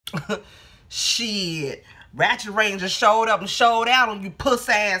Shit. Ratchet Ranger showed up and showed out on you puss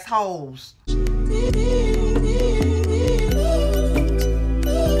assholes.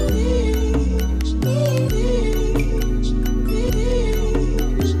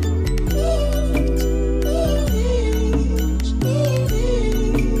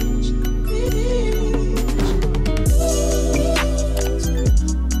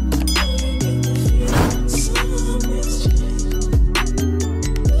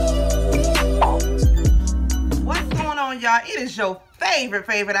 It is your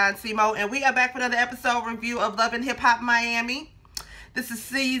favorite Auntie Mo, and we are back for another episode review of Love and Hip Hop Miami. This is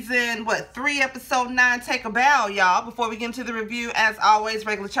season, 3, episode 9. Take a bow, y'all. Before we get into the review, as always,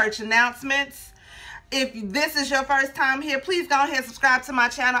 regular church announcements. If this is your first time here, please go ahead and subscribe to my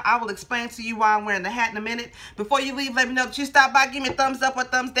channel. I will explain to you why I'm wearing the hat in a minute. Before you leave, let me know that you stopped by. Give me a thumbs up or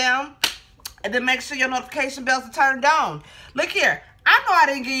thumbs down. And then make sure your notification bells are turned on. Look here. I know I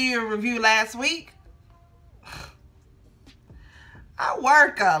didn't give you a review last week. I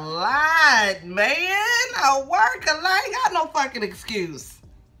work a lot, man. I work a lot. I ain't got no fucking excuse.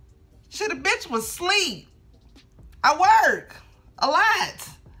 Shit, a bitch was asleep. I work a lot.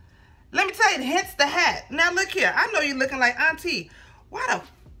 Let me tell you, hence the hat. Now, look here. I know you're looking like, Auntie, why the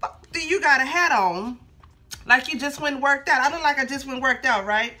fuck do you got a hat on like you just went and worked out? I look like I just went and worked out,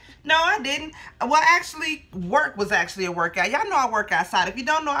 right? No, I didn't. Well, actually, work was actually a workout. Y'all know I work outside. If you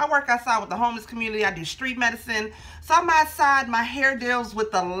don't know, I work outside with the homeless community. I do street medicine. So I'm outside. My hair deals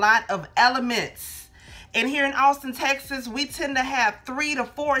with a lot of elements. And here in Austin, Texas, we tend to have 3 to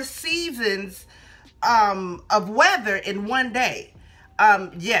 4 seasons of weather in one day.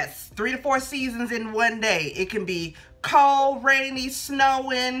 Yes, 3 to 4 seasons in one day. It can be cold, rainy,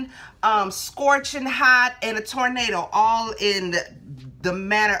 snowing, scorching hot, and a tornado, all in the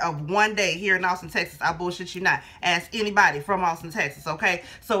matter of one day here in Austin, Texas. I bullshit you not. Ask anybody from Austin, Texas, okay?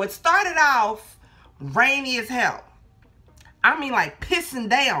 So it started off rainy as hell. I mean, like pissing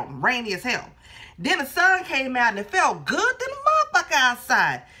down, rainy as hell. Then the sun came out and it felt good than a motherfucker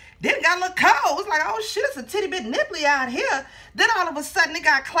outside. Then it got a little cold. It's like, oh shit, it's a titty bit nipply out here. Then all of a sudden it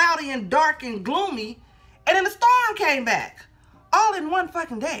got cloudy and dark and gloomy. And then the storm came back. All in one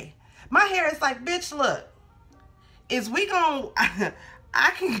fucking day. My hair is like, bitch, look. Is we gonna,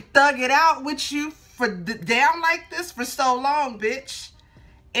 I can thug it out with you for down like this for so long, bitch.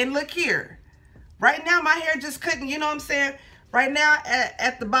 And look here. Right now, my hair just couldn't, you know what I'm saying? Right now,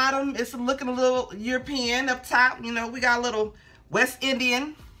 at the bottom, it's looking a little European. Up top, you know, we got a little West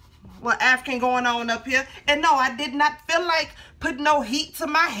Indian, little African going on up here. And no, I did not feel like putting no heat to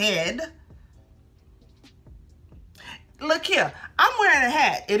my head. Look here, I'm wearing a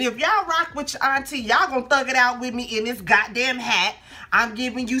hat. And if y'all rock with your auntie, y'all gonna thug it out with me in this goddamn hat. I'm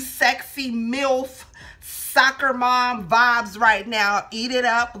giving you sexy MILF soccer mom vibes right now. Eat it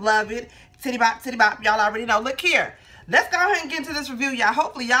up, love it. Titty bop, y'all already know. Look here. Let's go ahead and get into this review, y'all.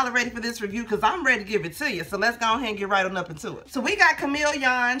 Hopefully, y'all are ready for this review because I'm ready to give it to you. So let's go ahead and get right on up into it. So we got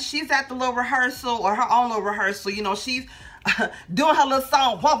Chameleon. She's at the little rehearsal, or her own little rehearsal. You know, she's doing her little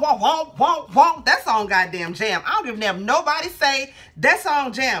song. Womp, womp, womp, womp, womp. That song goddamn jam. I don't give a damn. Nobody say that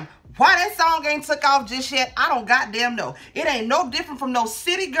song jam. Why that song ain't took off just yet, I don't goddamn know. It ain't no different from no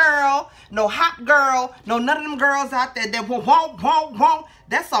city girl, no hot girl, no none of them girls out there that won't, won't.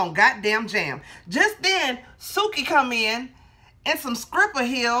 That song goddamn jam. Just then, Suki come in some stripper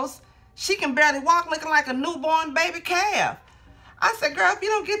heels. She can barely walk, looking like a newborn baby calf. I said, girl, if you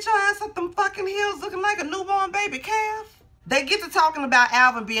don't get your ass up them fucking heels looking like a newborn baby calf. They get to talking about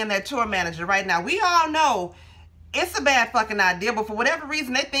Alvin being their tour manager right now. We all know it's a bad fucking idea, but for whatever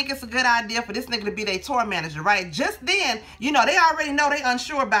reason, they think it's a good idea for this nigga to be their tour manager, right? Just then, you know, they already know they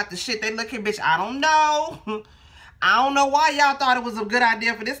unsure about the shit. They look here, bitch, I don't know. I don't know why y'all thought it was a good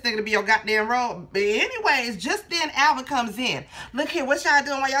idea for this nigga to be your goddamn role. But anyways, just then Alvin comes in. Look here, what y'all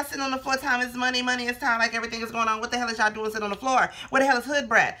doing while y'all sitting on the floor? Time is money, money is time, like everything is going on. What the hell is y'all doing sitting on the floor? Where the hell is Hood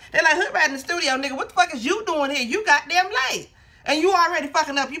Brat? They're like, Hood Brat in the studio, nigga. What the fuck is you doing here? You goddamn late. And you already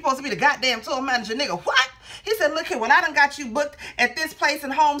fucking up. You supposed to be the goddamn tour manager, nigga. What? He said, look here, when I done got you booked at this place in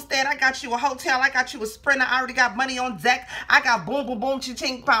Homestead, I got you a hotel, I got you a Sprinter, I already got money on deck, I got boom, boom, boom,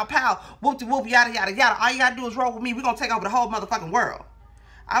 ching, pow, pow, whoop-de-whoop, yada, yada, yada. All you gotta do is roll with me. We're gonna take over the whole motherfucking world.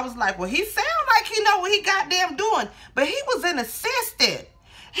 I was like, well, he sound like he know what he goddamn doing, but he was an assistant.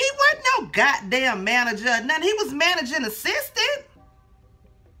 He wasn't no goddamn manager or nothing. He was managing assistant.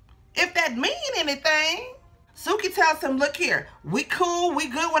 If that mean anything. Suki tells him, look here, we cool, we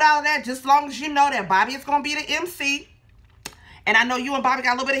good with all of that, just as long as you know that Bobby is going to be the MC. And I know you and Bobby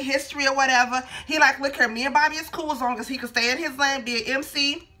got a little bit of history or whatever. He like, look here, me and Bobby is cool as long as he can stay in his lane, be an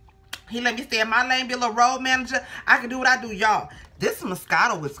MC. He let me stay in my lane, be a little road manager. I can do what I do, y'all. This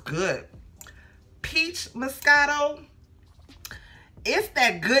Moscato is good. Peach Moscato. It's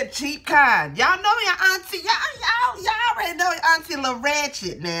that good, cheap kind. Y'all know your auntie. Y'all already know your auntie a little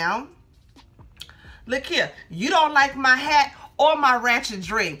ratchet now. Look here. You don't like my hat or my ratchet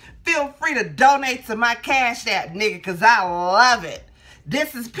drink. Feel free to donate to my Cash App, nigga, because I love it.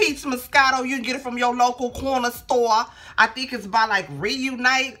 This is Peach Moscato. You can get it from your local corner store. I think it's by like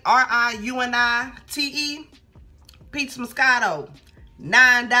Reunite, R-I-U-N-I-T-E. Peach Moscato,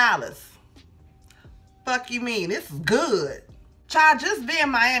 $9. Fuck you mean? This is good. Child, just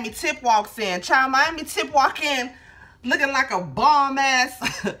then Miami Tip walks in. Child, Miami Tip walk in looking like a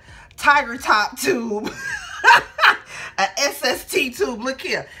bomb-ass tiger top tube. A SST tube. Look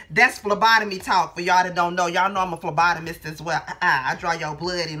here. That's phlebotomy talk for y'all that don't know. Y'all know I'm a phlebotomist as well. I draw your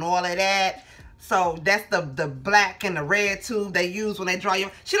blood and all of that. So that's the black and the red tube they use when they draw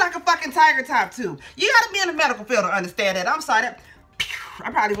your... She like a fucking tiger top tube. You gotta be in the medical field to understand that. I'm sorry. I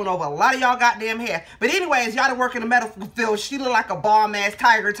probably went over a lot of y'all goddamn hair. But anyways, y'all that work in the medical field, she look like a bomb-ass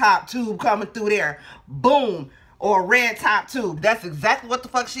tiger top tube coming through there. Boom. Or a red top tube. That's exactly what the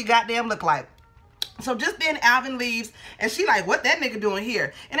fuck she goddamn look like. So just then Alvin leaves and she like, what that nigga doing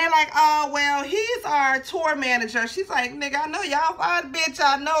here? And they're like, oh, well, he's our tour manager. She's like, nigga, I know y'all fine, bitch.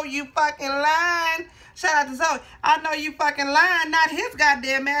 I know you fucking lying. Shout out to Zoe. I know you fucking lying. Not his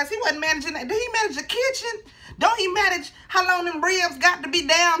goddamn ass. He wasn't managing that. Did he manage the kitchen? Don't he manage how long them ribs got to be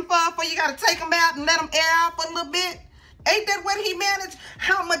down for you got to take them out and let them air out for a little bit? Ain't that what he managed?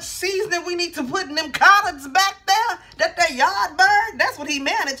 How much seasoning we need to put in them collards back there? That they yard bird? That's what he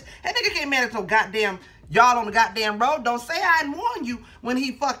managed. That nigga can't manage no goddamn y'all on the goddamn road. Don't say I didn't warn you when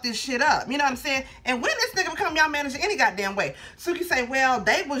he fucked this shit up. You know what I'm saying? And when this nigga become y'all manager any goddamn way? Suki say, well,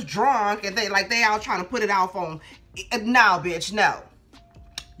 they was drunk and they all trying to put it off on. No, bitch, no.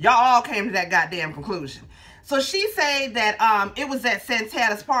 Y'all all came to that goddamn conclusion. So she said that it was at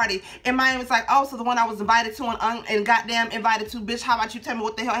Santana's party, and Miami was like, oh, so the one I was invited to and goddamn invited to, bitch, how about you tell me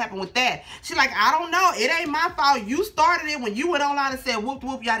what the hell happened with that? She's like, I don't know. It ain't my fault. You started it when you went online and said whoop,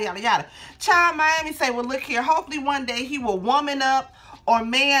 whoop, yada, yada, yada. Child, Miami say, well, look here. Hopefully one day he will woman up or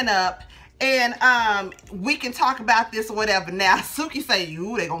man up, and we can talk about this or whatever. Now, Suki say,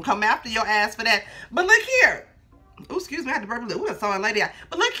 ooh, they gonna come after your ass for that. But look here. Ooh, excuse me, I had to burp a little. Ooh, that's so lady.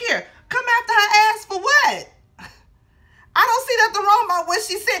 But look here. Come after her ass for what? I don't see nothing wrong about what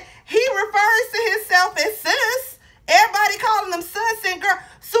she said. He refers to himself as sis. Everybody calling him sis and girl.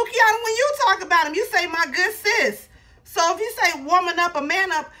 Sukiana, when you talk about him, you say my good sis. So if you say woman up or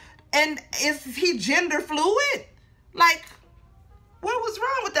man up, and is he gender fluid? Like, what was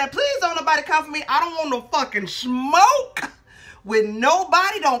wrong with that? Please don't nobody come for me. I don't want no fucking smoke with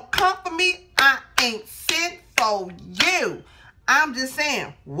nobody. Don't come for me. I ain't sent for you. I'm just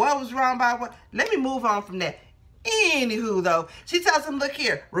saying, what was wrong about what? Let me move on from that. Anywho, though, she tells him, look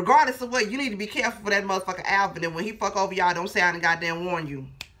here, regardless of what, you need to be careful for that motherfucker Alvin, and when he fuck over y'all, don't say I didn't goddamn warn you.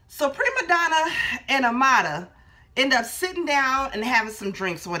 So Prima Donna and Amada end up sitting down and having some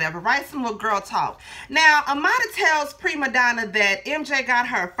drinks or whatever, right? Some little girl talk. Now, Amada tells Prima Donna that MJ got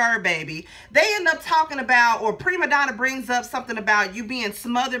her a fur baby. They end up talking about, or Prima Donna brings up something about you being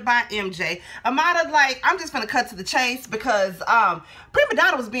smothered by MJ. Amada's like, I'm just gonna cut to the chase because Prima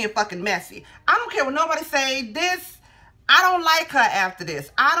Donna was being fucking messy. I don't care what nobody say. I don't like her after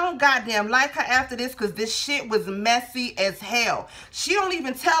this. I don't goddamn like her after this because this shit was messy as hell. She don't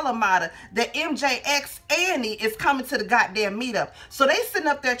even tell Amada that MJX Annie is coming to the goddamn meetup. So they sitting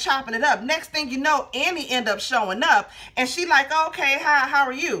up there chopping it up. Next thing you know, Annie end up showing up and she like, okay, hi, how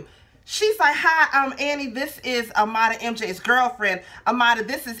are you? She's like, hi, I'm Annie. This is Amada, MJ's girlfriend. Amada,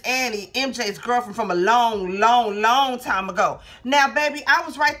 this is Annie, MJ's girlfriend from a long, long, long time ago. Now, baby, I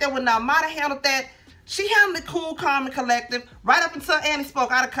was right there when Amada handled that. She handled it cool, calm, and collective. Right up until Annie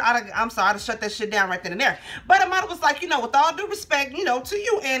spoke, I'm sorry, I'd have shut that shit down right then and there. But Amada was like, you know, with all due respect, you know, to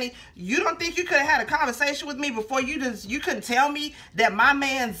you, Annie, you don't think you could have had a conversation with me before you couldn't tell me that my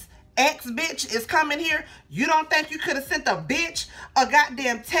man's ex-bitch is coming here? You don't think you could have sent a bitch a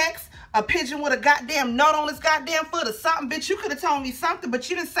goddamn text, a pigeon with a goddamn note on his goddamn foot or something? Bitch, you could have told me something, but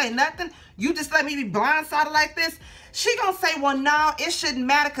you didn't say nothing. You just let me be blindsided like this? She gonna say, well, no, it shouldn't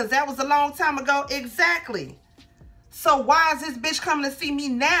matter because that was a long time ago. Exactly. So why is this bitch coming to see me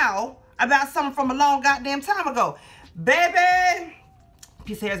now about something from a long goddamn time ago? Baby,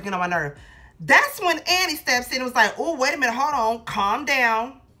 piece of hair is getting on my nerve. That's when Annie steps in and was like, oh, wait a minute, hold on, calm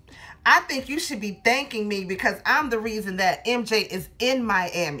down. I think you should be thanking me because I'm the reason that MJ is in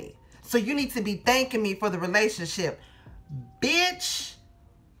Miami. So you need to be thanking me for the relationship. Bitch,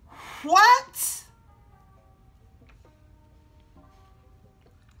 what?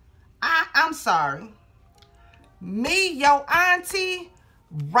 I'm sorry. Me, your auntie,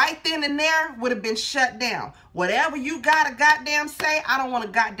 right then and there would have been shut down. Whatever you gotta goddamn say, I don't want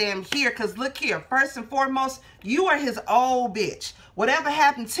to goddamn hear. Because look here, first and foremost, you are his old bitch. Whatever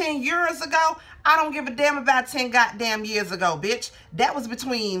happened 10 years ago, I don't give a damn about 10 goddamn years ago, bitch. That was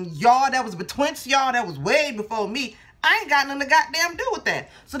between y'all. That was betwixt y'all. That was way before me. I ain't got nothing to goddamn do with that.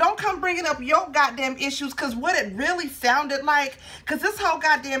 So don't come bringing up your goddamn issues, because what it really sounded like, because this whole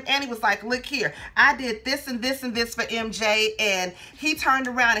goddamn Annie was like, look here, I did this and this and this for MJ, and he turned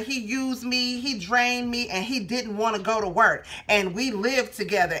around and he used me, he drained me, and he didn't want to go to work. And we lived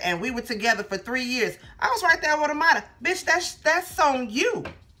together, and we were together for 3 years. I was right there with Amada. Bitch, that's on you.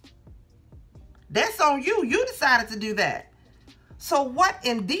 That's on you. You decided to do that. So what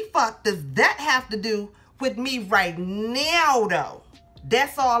in the fuck does that have to do with me right now, though?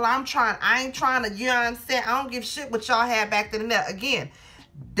 That's all I'm trying. I ain't trying to, you know what I'm saying? I don't give shit what y'all had back then. Again,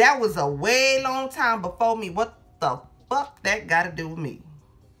 that was a way long time before me. What the fuck that got to do with me?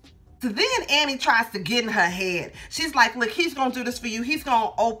 So then Annie tries to get in her head. She's like, look, he's going to do this for you. He's going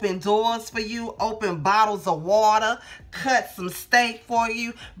to open doors for you, open bottles of water, cut some steak for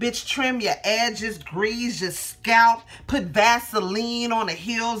you. Bitch, trim your edges, grease your scalp, put Vaseline on the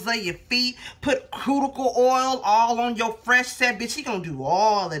heels of your feet, put cuticle oil all on your fresh set. Bitch, he going to do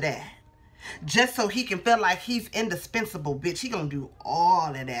all of that. Just so he can feel like he's indispensable, bitch. He gonna do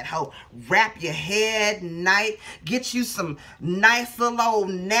all of that, hoe. Wrap your head night. Get you some nice little old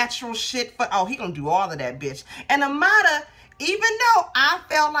natural shit for... Oh, he gonna do all of that, bitch. And Amada, even though I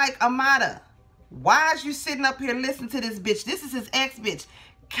felt like, Amada, why is you sitting up here listening to this bitch? This is his ex, bitch.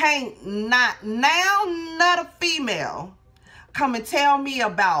 Can't not a female come and tell me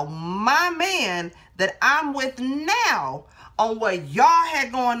about my man that I'm with now on what y'all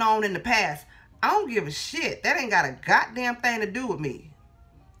had going on in the past. I don't give a shit. That ain't got a goddamn thing to do with me.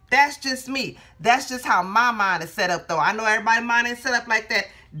 That's just me. That's just how my mind is set up, though. I know everybody's mind ain't set up like that.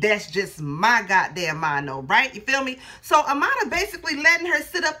 That's just my goddamn mind, though, right? You feel me? So Amada basically letting her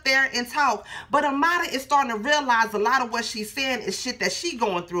sit up there and talk, but Amada is starting to realize a lot of what she's saying is shit that she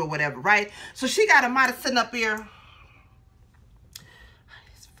going through or whatever, right? So she got Amada sitting up here.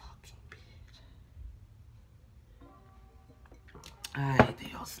 Ay,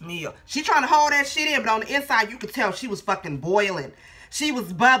 Dios mío. She trying to hold that shit in, but on the inside, you could tell she was fucking boiling. She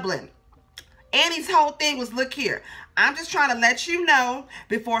was bubbling. Annie's whole thing was, look here, I'm just trying to let you know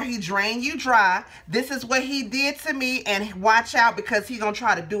before he drain you dry, this is what he did to me, and watch out because he gonna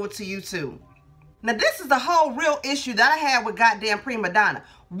try to do it to you too. Now, this is the whole real issue that I had with goddamn Prima Donna.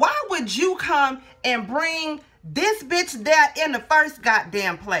 Why would you come and bring this bitch there in the first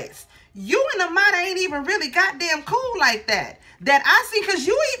goddamn place? You and Amada ain't even really goddamn cool like that. That I see, because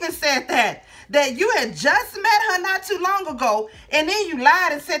you even said that you had just met her not too long ago, and then you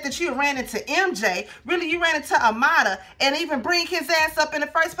lied and said that you ran into MJ. Really, you ran into Amada, and even bring his ass up in the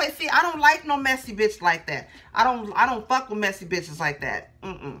first place. See, I don't like no messy bitch like that. I don't fuck with messy bitches like that.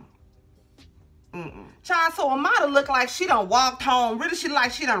 Child, so Amada look like she done walked home. Really, she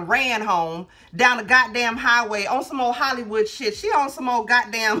like she done ran home down the goddamn highway on some old Hollywood shit. She on some old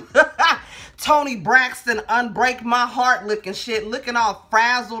goddamn Tony Braxton Unbreak My Heart looking shit. Looking all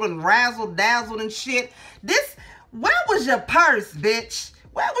frazzled and razzled dazzled and shit. Where was your purse, bitch?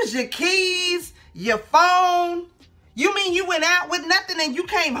 Where was your keys? Your phone? You mean you went out with nothing and you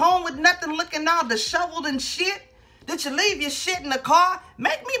came home with nothing, looking all disheveled and shit? Did you leave your shit in the car?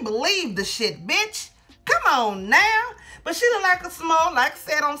 Make me believe the shit, bitch. Come on now. But she look like a small, like I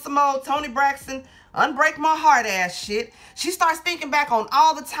said, on some old Tony Braxton Unbreak My Heart ass shit. She starts thinking back on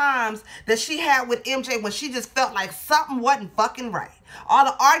all the times that she had with MJ when she just felt like something wasn't fucking right. All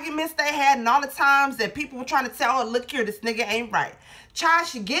the arguments they had and all the times that people were trying to tell her, look here, this nigga ain't right. Child,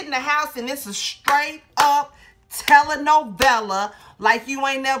 she get in the house and it's a straight up telenovela like you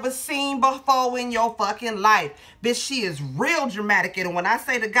ain't never seen before in your fucking life. Bitch, she is real dramatic. And when I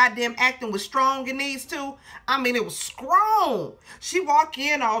say the goddamn acting was strong in these two, I mean it was strong. She walk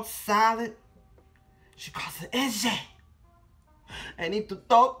in all silent. She calls her, NJ, I need to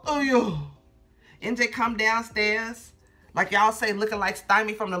talk to you. NJ come downstairs. Like y'all say, looking like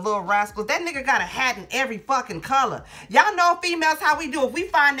Stymie from the Little Rascals. That nigga got a hat in every fucking color. Y'all know females how we do. If we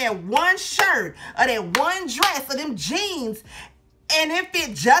find that one shirt or that one dress or them jeans and it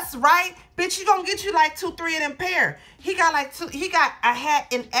fit just right, bitch, you gonna get you like 2, 3 of them pair. He got a hat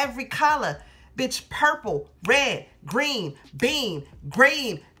in every color. Bitch, purple, red, green, bean,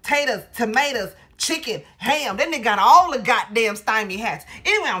 green, taters, tomatoes, chicken, ham. That nigga got all the goddamn Stymie hats.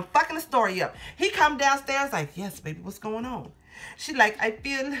 Anyway, I'm fucking the story up. He come downstairs like, yes, baby, what's going on? She like, I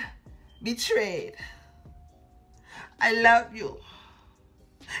feel betrayed. I love you.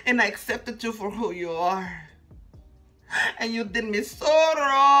 And I accepted you for who you are. And you did me so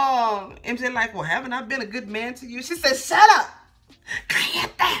wrong. MJ like, well, haven't I been a good man to you? She said, shut up.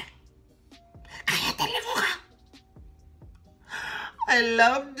 Cállate. Cállate la boca. I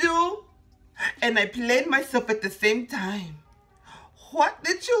loved you. And I played myself at the same time. What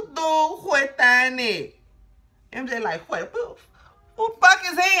did you do, Juetani? MJ like, who fuck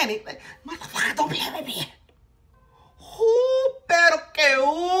is Annie? Like, motherfucker, don't play with me. Who pero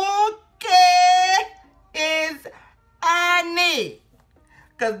que is Annie?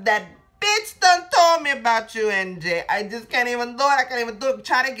 Cause that bitch done told me about you, MJ. I just can't even do it. I can't even do it.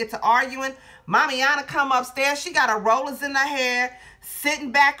 Try to get to arguing. Mamiana come upstairs. She got her rollers in her hair,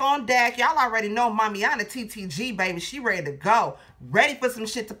 sitting back on deck. Y'all already know Mamiana TTG, baby. She ready to go. Ready for some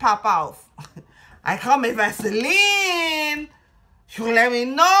shit to pop off. I call me Vaseline. You let me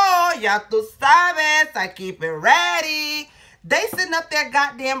know. Ya tú sabes. I keep it ready. They sitting up there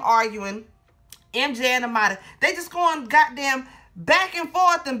goddamn arguing. MJ and Amada. They just going goddamn back and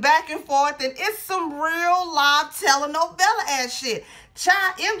forth and back and forth. And it's some real live telenovela ass shit.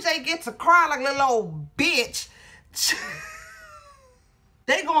 Child, MJ gets to cry like a little old bitch.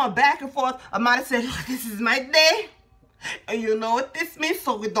 They going back and forth. Amada said, this is my day. And you know what this means?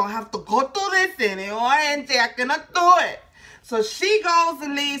 So we don't have to go through this anymore. MJ, I cannot do it. So she goes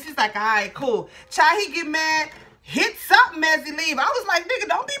and leaves. He's like, all right, cool. Child, he get mad. Hit something as he leave. I was like, nigga,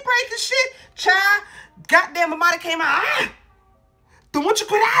 don't be breaking shit. Child, goddamn, Amada came out. Don't want you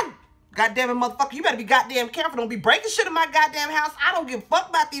quit out. Goddamn it, motherfucker, you better be goddamn careful. Don't be breaking shit in my goddamn house. I don't give a fuck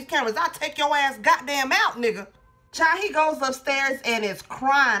about these cameras. I'll take your ass goddamn out, nigga. Child, he goes upstairs and is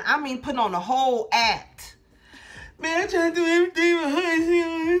crying. I mean, putting on the whole act. Man, I tried to do everything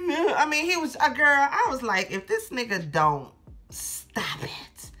with her. I mean, he was a girl. I was like, if this nigga don't stop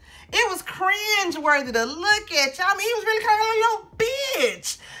it. It was cringe-worthy to look at. I mean, he was really kind of like a little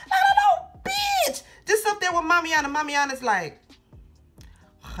bitch. Like a little bitch. Just up there with Mamiana. Mamiana's like,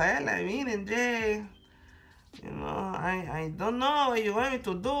 well, I mean, MJ, you know, I don't know what you want me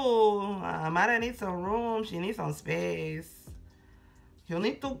to do. Amara needs some room. She needs some space. You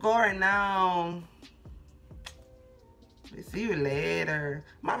need to go right now. We see you later.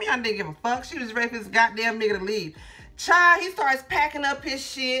 Mamiana didn't give a fuck. She was ready for this goddamn nigga to leave. Child, he starts packing up his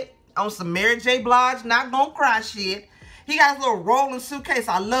shit on some Mary J. Blige, not gonna cry shit. He got his little rolling suitcase.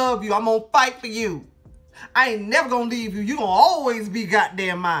 I love you. I'm gonna fight for you. I ain't never gonna leave you. You gonna always be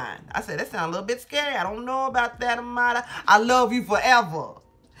goddamn mine. I said, that sounds a little bit scary. I don't know about that, Amada. I love you forever.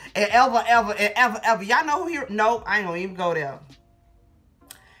 And ever, ever, and ever, ever. Y'all know who he... Nope, I ain't gonna even go there.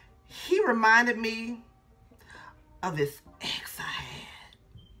 He reminded me of this ex I had.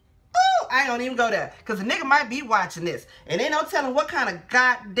 Ooh, I ain't gonna even go there. Because the nigga might be watching this. And ain't no telling what kind of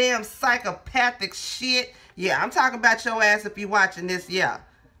goddamn psychopathic shit. Yeah, I'm talking about your ass if you watching this, yeah.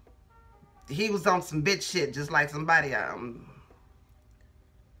 He was on some bitch shit, just like somebody, Child,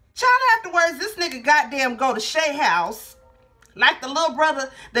 afterwards, this nigga goddamn go to Shay house, like the little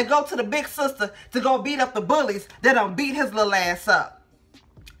brother that go to the big sister to go beat up the bullies that done beat his little ass up.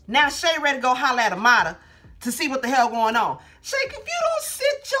 Now Shay ready to go holler at Amada to see what the hell going on. Shay, if you don't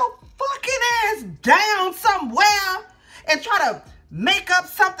sit your fucking ass down somewhere and try to make up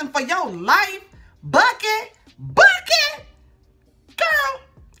something for your life, Bucket, girl,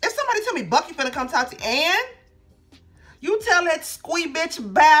 if somebody tell me Bucky finna come talk to you, and you tell that squee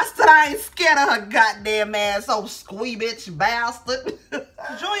bitch bastard I ain't scared of her goddamn ass, oh squee bitch bastard.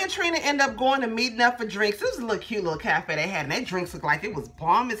 Joy and Trina end up going and meeting up for drinks. This was a little cute little cafe they had, and their drinks looked like it was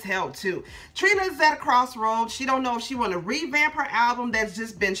bomb as hell too. Trina is at a crossroads. She don't know if she want to revamp her album that's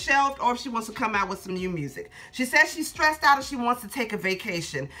just been shelved or if she wants to come out with some new music. She says she's stressed out and she wants to take a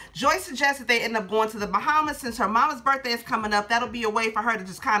vacation. Joy suggests that they end up going to the Bahamas since her mama's birthday is coming up. That'll be a way for her to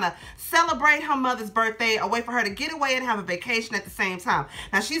just kind of celebrate her mother's birthday, a way for her to get away and have a vacation at the same time.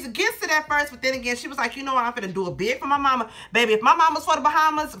 Now, she's against it at first, but then again, she was like, you know what, I'm finna do it big for my mama. Baby, if my mama's for the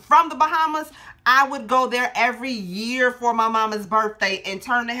Bahamas, from the Bahamas, I would go there every year for my mama's birthday and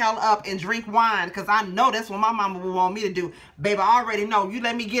turn the hell up and drink wine, because I know that's what my mama would want me to do. Baby, I already know. You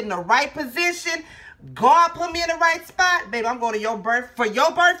let me get in the right position, God put me in the right spot, baby, I'm going to your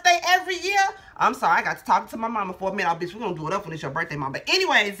birthday every year. I'm sorry, I got to talk to my mama for a minute. Oh, bitch, we're going to do it up when it's your birthday, mama. But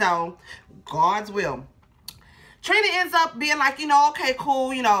anyway, so, God's will. Trina ends up being like, you know, okay,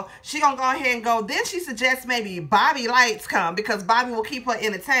 cool, you know, she gonna go ahead and go. Then she suggests maybe Bobby Lights come because Bobby will keep her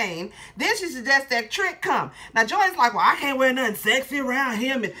entertained. Then she suggests that Trick come. Now, Joy's like, well, I can't wear nothing sexy around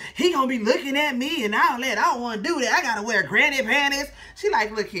him, and he gonna be looking at me and all that. I don't want to do that. I gotta wear granny panties. She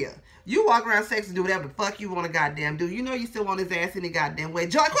like, look here. You walk around sexy and do whatever the fuck you want to goddamn do. You know you still want his ass any goddamn way.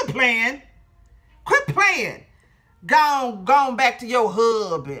 Joy, quit playing. Quit playing. Gone back to your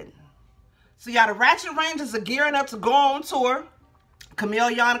husband. So y'all, the Ratchet Rangers are gearing up to go on tour.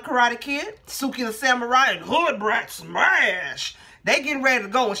 Chameleon the Karate Kid, Suki the Samurai, and Hood Brat Smash. They getting ready to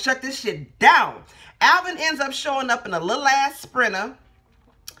go and shut this shit down. Alvin ends up showing up in a little ass Sprinter.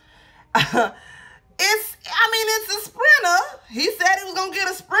 It's a Sprinter. He said he was gonna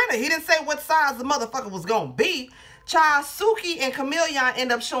get a Sprinter. He didn't say what size the motherfucker was gonna be. Child, Suki and Chameleon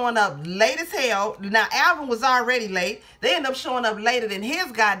end up showing up late as hell. Now, Alvin was already late. They end up showing up later than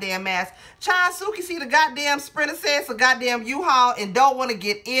his goddamn ass. Child, Suki see the goddamn Sprinter, says a goddamn U-Haul and don't want to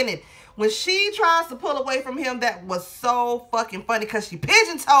get in it. When she tries to pull away from him, that was so fucking funny because she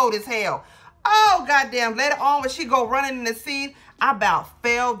pigeon-toed as hell. Oh, goddamn. Later on, when she go running in the scene, I about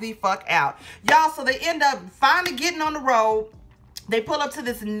fell the fuck out. Y'all, so they end up finally getting on the road. They pull up to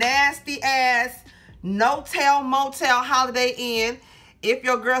this nasty-ass no-tell, motel, Holiday Inn. If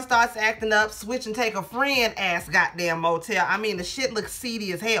your girl starts acting up, switch and take a friend ass goddamn motel. I mean, the shit looks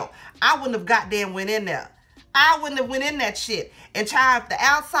seedy as hell. I wouldn't have goddamn went in there. I wouldn't have went in that shit. And child, if the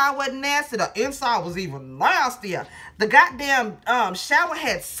outside wasn't nasty, the inside was even nastier. The goddamn shower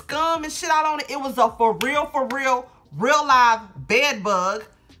had scum and shit all on it. It was a for real live bed bug.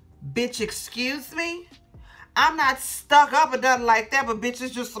 Bitch, excuse me? I'm not stuck up or nothing like that, but bitch,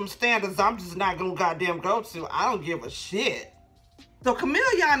 it's just some standards I'm just not gonna goddamn go to. I don't give a shit. So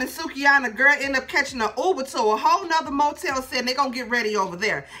Chameleon and Sukiana girl end up catching an Uber to a whole nother motel, saying they gonna get ready over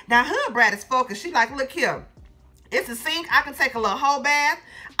there. Now Hood Brat is focused. She like, look here. It's a sink. I can take a little whole bath.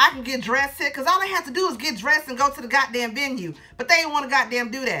 I can get dressed here. Because all I have to do is get dressed and go to the goddamn venue. But they ain't want to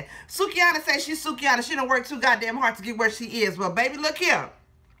goddamn do that. Sukiana says she's Sukiana. She done worked too goddamn hard to get where she is. Well, baby, look here.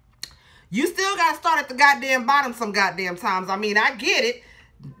 You still got to start at the goddamn bottom some goddamn times. I mean, I get it.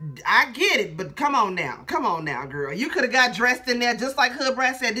 I get it. But come on now. Come on now, girl. You could have got dressed in there just like Hood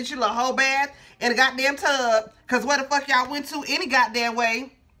Brat said. Did you little whole bath in a goddamn tub? Because where the fuck y'all went to any goddamn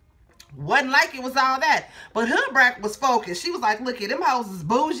way? Wasn't like it was all that. But Hood Brat was focused. She was like, look at them hoes is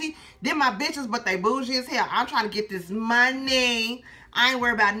bougie. Them my bitches, but they bougie as hell. I'm trying to get this money. I ain't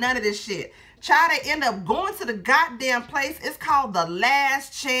worried about none of this shit. Child, they end up going to the goddamn place. It's called the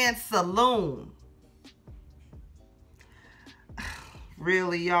Last Chance Saloon.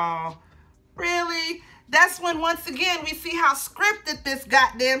 Really, y'all? Really? That's when, once again, we see how scripted this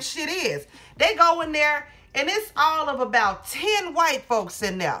goddamn shit is. They go in there, and it's all of about 10 white folks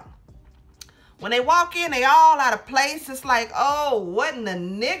in there. When they walk in, they all out of place. It's like, oh, what in the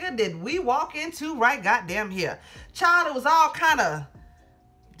nigga did we walk into right goddamn here? Child, it was all kind of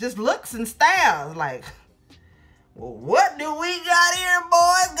just looks and styles. Like, well, what do we got here,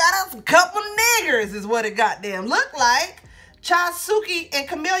 boys? Got us a couple niggers is what it goddamn looked like. Child, Suki and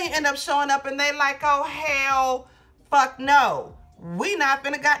Chameleon end up showing up and they like, oh, hell, fuck no. We not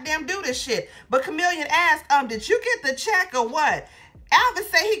finna goddamn do this shit. But Chameleon asked, did you get the check or what? Alvin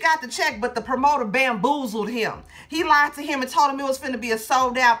said he got the check, but the promoter bamboozled him. He lied to him and told him it was finna be a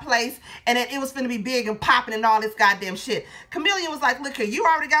sold out place and that it was finna be big and popping and all this goddamn shit. Chameleon was like, look here, you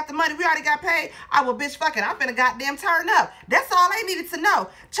already got the money. We already got paid. I will bitch fucking. I'm finna goddamn turn up. That's all they needed to know.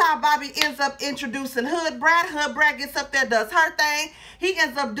 Child Bobby ends up introducing Hood Brat. Hood Brat gets up there, does her thing. He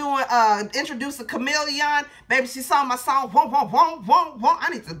ends up doing, introducing Chameleon. Baby, she saw my song. Won't. I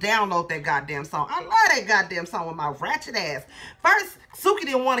need to download that goddamn song. I love that goddamn song with my ratchet ass. First, Suki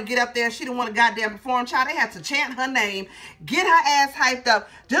didn't want to get up there. She didn't want to goddamn perform. Child, they had to chant her name, get her ass hyped up,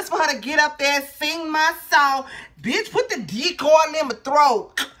 just for her to get up there, sing my song. Bitch, put the dick all in my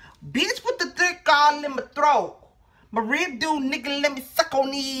throat. Bitch, put the dick all in my throat. My red dude, nigga, let me suck on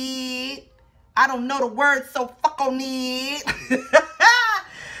it. I don't know the words, so fuck on it.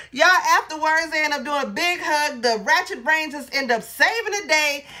 Y'all, afterwards, they end up doing a big hug. The Ratchet Rangers end up saving the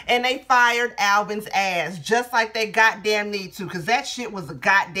day, and they fired Alvin's ass, just like they goddamn need to, because that shit was a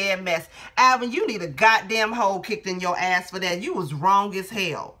goddamn mess. Alvin, you need a goddamn hole kicked in your ass for that. You was wrong as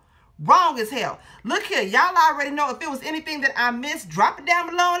hell. Wrong as hell. Look here, y'all already know. If it was anything that I missed, drop it down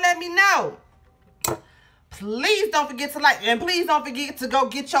below and let me know. Please don't forget to like, and please don't forget to go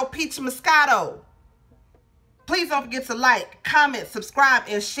get your peach Moscato. Please don't forget to like, comment, subscribe,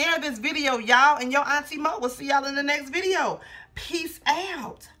 and share this video, y'all. And your Auntie Mo will see y'all in the next video. Peace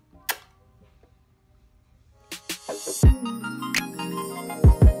out.